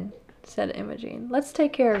fine, said Imogene. Let's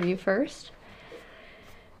take care of you first.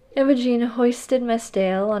 Imogene hoisted Miss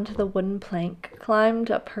Dale onto the wooden plank,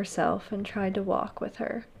 climbed up herself, and tried to walk with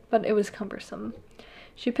her, but it was cumbersome.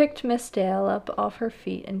 She picked Miss Dale up off her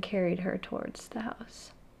feet and carried her towards the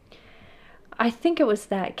house. I think it was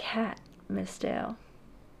that cat, Miss Dale,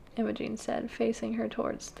 Imogene said, facing her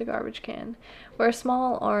towards the garbage can, where a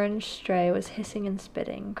small orange stray was hissing and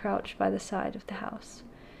spitting, crouched by the side of the house.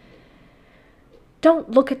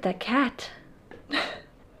 Don't look at that cat,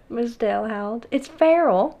 Miss Dale howled. It's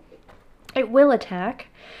feral. It will attack.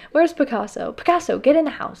 Where's Picasso? Picasso, get in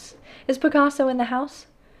the house. Is Picasso in the house?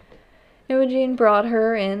 Imogene brought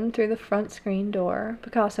her in through the front screen door,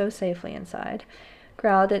 Picasso safely inside,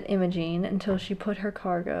 growled at Imogene until she put her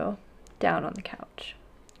cargo down on the couch.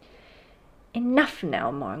 Enough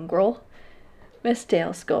now, mongrel, Miss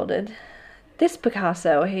Dale scolded. This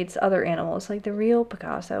Picasso hates other animals like the real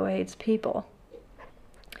Picasso hates people.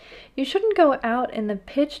 You shouldn't go out in the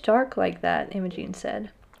pitch dark like that, Imogene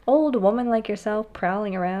said. Old woman like yourself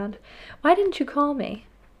prowling around. Why didn't you call me?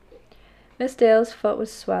 Miss Dale's foot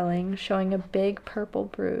was swelling, showing a big purple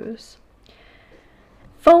bruise.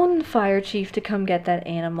 Phone the fire chief to come get that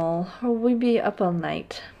animal, or we'll be up all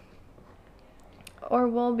night.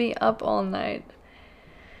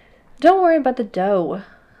 Don't worry about the dough,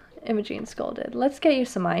 Imogene scolded. Let's get you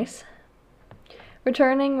some ice.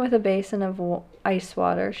 Returning with a basin of ice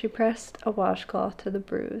water, she pressed a washcloth to the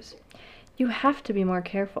bruise. You have to be more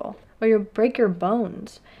careful, or you'll break your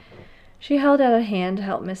bones. She held out a hand to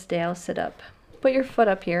help Miss Dale sit up. Put your foot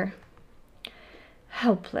up here.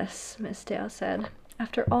 Helpless, Miss Dale said.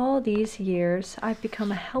 After all these years, I've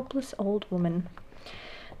become a helpless old woman.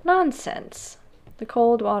 Nonsense. The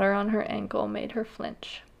cold water on her ankle made her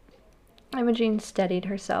flinch. Imogene steadied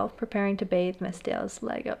herself, preparing to bathe Miss Dale's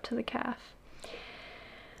leg up to the calf.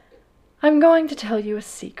 I'm going to tell you a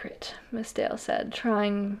secret, Miss Dale said,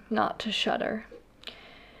 trying not to shudder.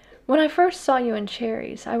 When I first saw you in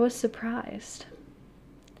Cherries, I was surprised.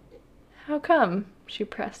 How come? She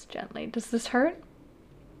pressed gently. Does this hurt?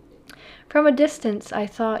 From a distance, I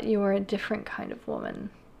thought you were a different kind of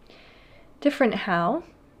woman. Different how?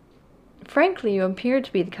 Frankly, you appeared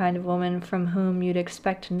to be the kind of woman from whom you'd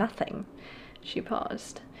expect nothing. She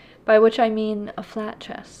paused. By which I mean a flat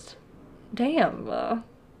chest. Damn,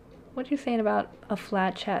 what are you saying about a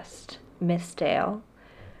flat chest, Miss Dale?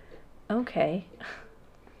 Okay.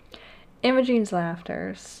 Imogene's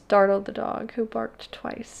laughter startled the dog, who barked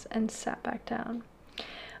twice and sat back down.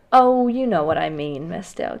 Oh, you know what I mean,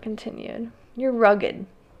 Miss Dale continued. You're rugged.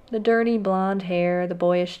 The dirty blonde hair, the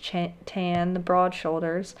boyish tan, the broad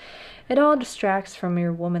shoulders. It all distracts from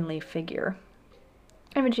your womanly figure.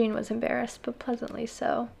 Imogene was embarrassed, but pleasantly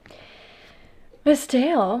so. Miss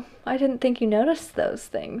Dale, I didn't think you noticed those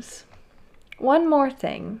things. One more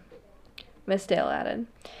thing, Miss Dale added.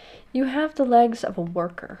 You have the legs of a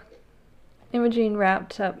worker. Imogene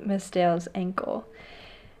wrapped up Miss Dale's ankle.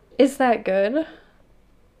 Is that good?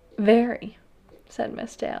 Very, said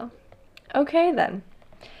Miss Dale. Okay, then.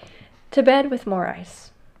 To bed with more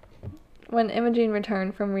ice. When Imogene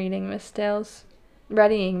returned from readying Miss Dale's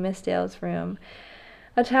room,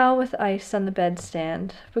 a towel with ice on the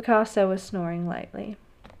bedstand, Picasso was snoring lightly.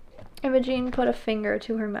 Imogene put a finger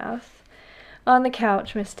to her mouth. On the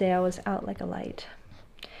couch, Miss Dale was out like a light.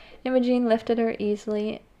 Imogene lifted her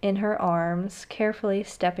easily in her arms, carefully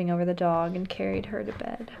stepping over the dog, and carried her to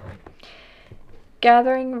bed.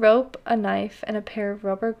 Gathering rope, a knife, and a pair of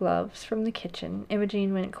rubber gloves from the kitchen,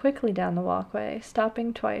 Imogene went quickly down the walkway,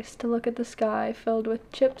 stopping twice to look at the sky filled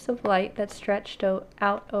with chips of light that stretched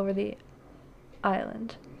out over the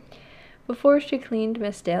island. Before she cleaned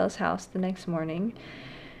Miss Dale's house the next morning,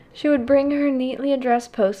 she would bring her neatly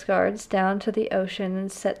addressed postcards down to the ocean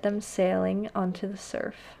and set them sailing onto the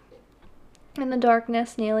surf. In the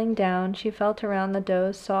darkness, kneeling down, she felt around the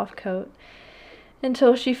doe's soft coat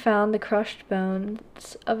until she found the crushed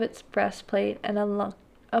bones of its breastplate and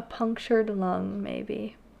a punctured lung,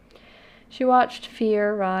 maybe. She watched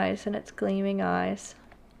fear rise in its gleaming eyes.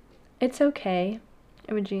 It's okay,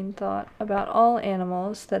 Imogene thought about all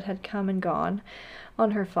animals that had come and gone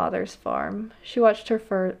on her father's farm. She watched her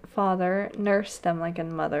father nurse them like a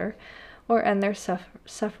mother, or end their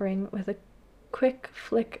suffering with a quick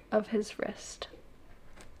flick of his wrist.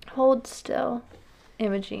 Hold still,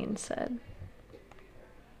 Imogene said.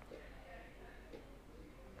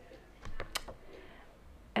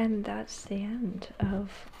 And that's the end of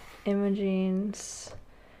Imogene's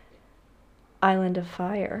Island of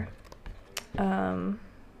Fire. Wow,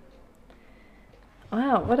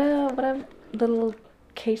 what a little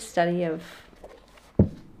case study of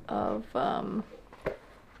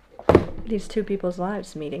these two people's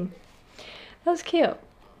lives meeting. That was cute.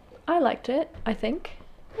 I liked it, I think.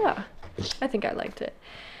 Yeah, I think I liked it.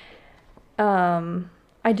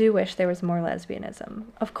 I do wish there was more lesbianism,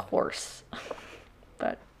 of course.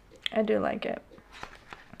 But I do like it.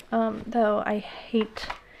 Though I hate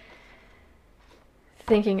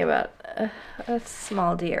thinking about a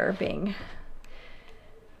small deer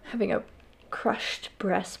having a crushed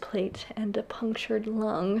breastplate and a punctured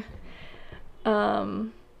lung.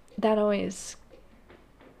 That always,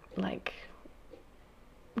 like,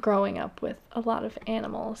 growing up with a lot of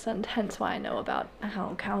animals, and hence why I know about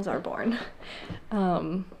how cows are born.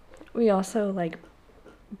 We also, like,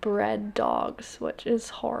 bred dogs, which is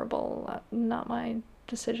horrible, not my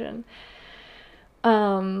decision.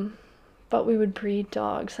 But we would breed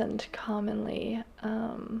dogs, and commonly,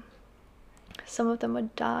 some of them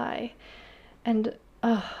would die, and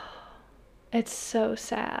it's so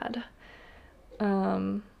sad.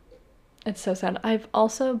 It's so sad. I've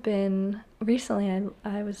also been recently,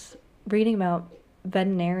 I was reading about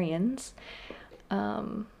veterinarians,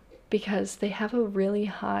 because they have a really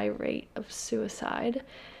high rate of suicide,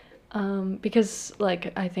 because,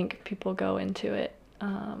 like, I think people go into it,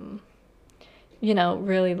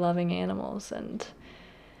 really loving animals, and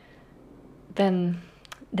then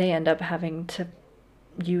they end up having to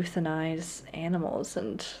euthanize animals,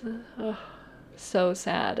 and so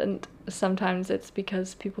sad. And sometimes it's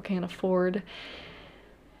because people can't afford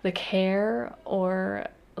the care, or,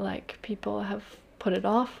 like, people have put it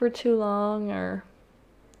off for too long, or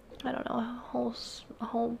I don't know, a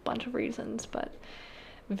whole bunch of reasons, but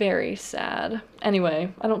very sad.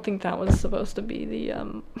 Anyway, I don't think that was supposed to be the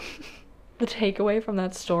the takeaway from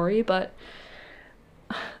that story, but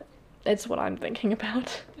it's what I'm thinking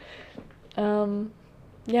about.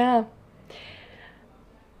 Yeah.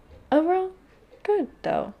 Overall, good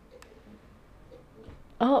though.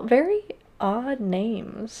 Oh, very odd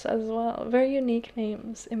names as well. Very unique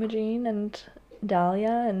names. Imogene and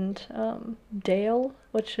Dahlia and Dale,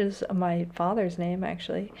 which is my father's name,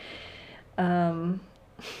 actually. Well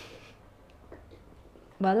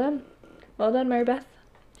done. Well done, Mary Beth.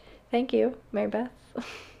 Thank you, Mary Beth.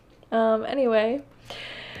 Anyway,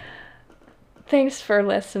 thanks for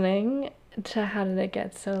listening to How Did It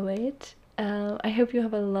Get So Late? I hope you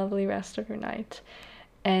have a lovely rest of your night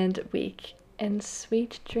and week, and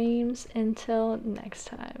sweet dreams until next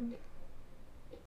time.